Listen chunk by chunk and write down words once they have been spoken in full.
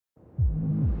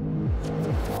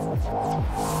Here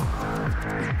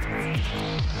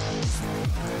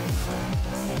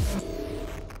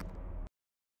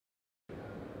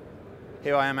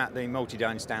I am at the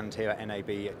MULTIDYNE stand here at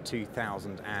NAB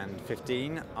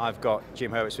 2015. I've got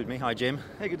Jim Hurwitz with me. Hi Jim.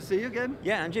 Hey, good to see you again.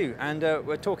 Yeah, and you. And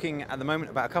we're talking at the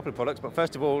moment about a couple of products, but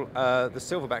first of all, the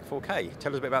Silverback 4K.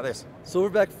 Tell us a bit about this.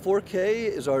 Silverback 4K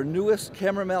is our newest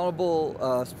camera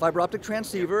mountable fiber optic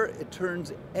transceiver. It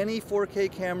turns any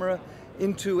 4K camera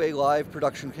into a live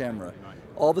production camera.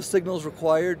 All the signals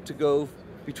required to go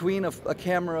between a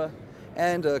camera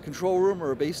and a control room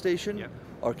or a base station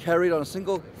are carried on a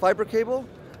single fiber cable.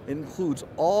 It includes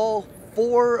all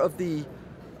 4 of the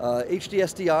HD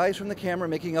SDIs from the camera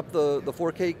making up the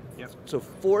 4K. So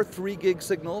 4 3-gig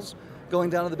signals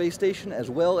going down to the base station, as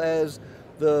well as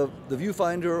the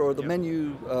viewfinder or the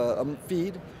menu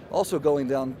feed also going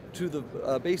down to the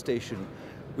base station.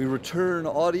 We return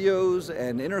audios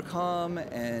and intercom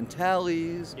and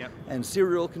tallies and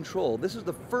serial control. This is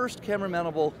the first camera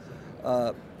mountable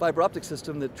fiber optic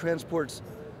system that transports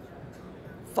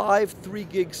 5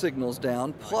 3-gig signals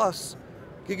down plus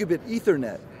gigabit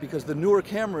Ethernet, because the newer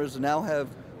cameras now have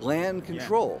LAN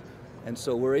control. And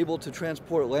so we're able to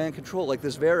transport LAN control like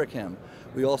this Vericam.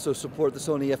 We also support the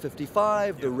Sony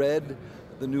F55, the Red,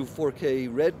 the new 4K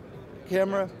Red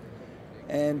camera.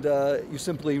 And you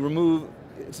simply remove,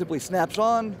 it simply snaps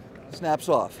on, snaps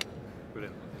off.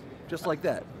 Brilliant. Just like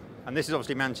that. And this is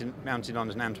obviously mounted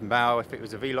on an Anton bow if it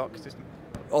was a V-lock system.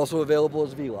 Also available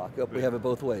as V-lock. We have it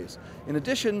both ways. In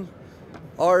addition,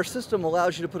 our system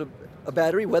allows you to put a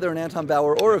battery, whether an Anton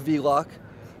Bauer or a V-lock,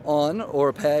 on, or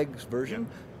a PAGS version,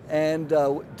 and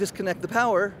disconnect the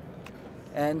power,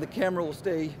 and the camera will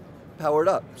stay powered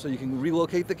up. So you can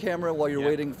relocate the camera while you're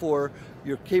waiting for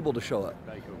your cable to show up.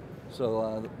 Very cool.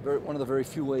 So one of the very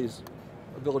few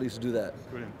abilities to do that.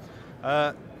 Brilliant.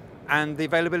 And the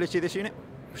availability of this unit?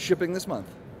 Shipping this month.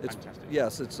 Fantastic.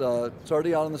 Yes, it's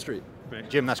already out on the street. Brilliant.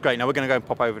 Jim, that's great. Now we're going to go and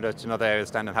pop over to another area of the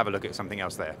stand and have a look at something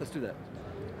else there. Let's do that.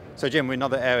 So Jim, we're in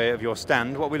another area of your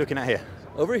stand. What are we looking at here?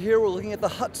 Over here we're looking at the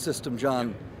HUT system,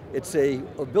 John. It's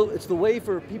it's the way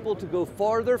for people to go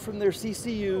farther from their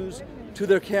CCUs to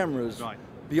their cameras,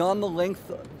 beyond the length,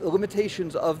 the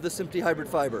limitations of the SMPTE hybrid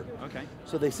fiber. Okay.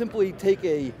 So they simply take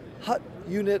a HUT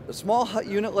unit, a small HUT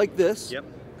unit like this,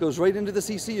 goes right into the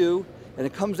CCU, and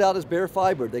it comes out as bare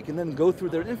fiber. They can then go through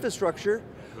their infrastructure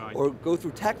or go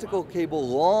through tactical cable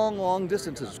long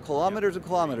distances, kilometers and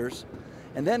kilometers,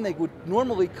 and then they would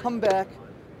normally come back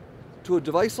to a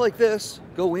device like this,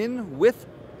 go in with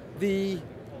the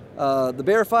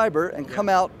bare fiber, and come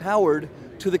out powered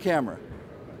to the camera,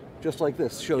 just like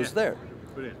this shows there.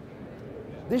 Brilliant.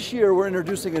 This year we're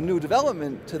introducing a new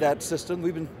development to that system.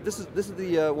 This is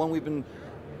the one we've been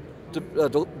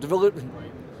developing.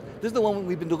 This is the one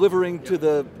we've been delivering to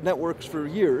the networks for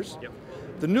years.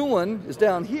 The new one is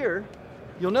down here.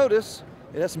 You'll notice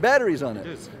it has some batteries on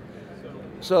it.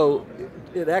 So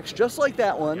it acts just like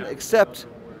that one, except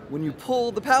when you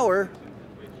pull the power,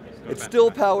 it still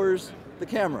powers the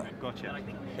camera.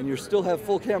 And you still have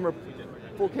full camera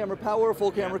power,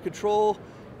 full camera control,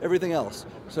 everything else.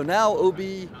 So now OB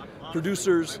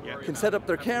producers can set up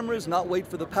their cameras, not wait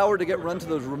for the power to get run to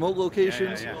those remote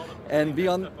locations, and be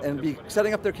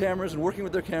setting up their cameras and working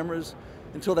with their cameras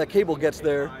until that cable gets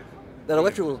there, that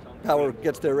electrical power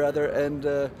gets there rather, and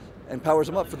powers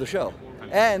them up for the show.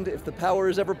 And if the power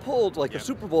is ever pulled, like the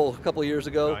Super Bowl a couple of years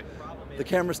ago, the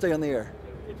cameras stay on the air.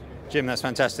 Jim, that's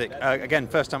fantastic. Again,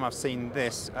 first time I've seen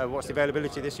this. What's the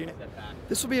availability of this unit?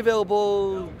 This will be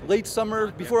available late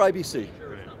summer, before IBC.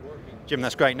 Jim,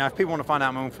 that's great. Now, if people want to find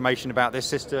out more information about this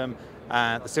system,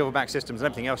 the Silverback systems, and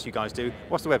everything else you guys do,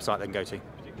 what's the website they can go to?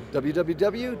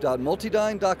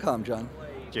 www.multidyne.com, John.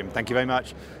 Jim, thank you very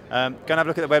much. Go and have a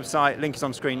look at the website. Link is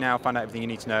on screen now. Find out everything you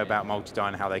need to know about MULTIDYNE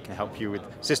and how they can help you with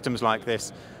systems like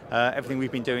this. Everything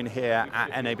we've been doing here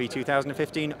at NAB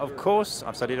 2015, of course,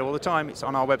 I've said it all the time, it's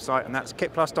on our website, and that's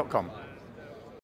KITPLUS.com.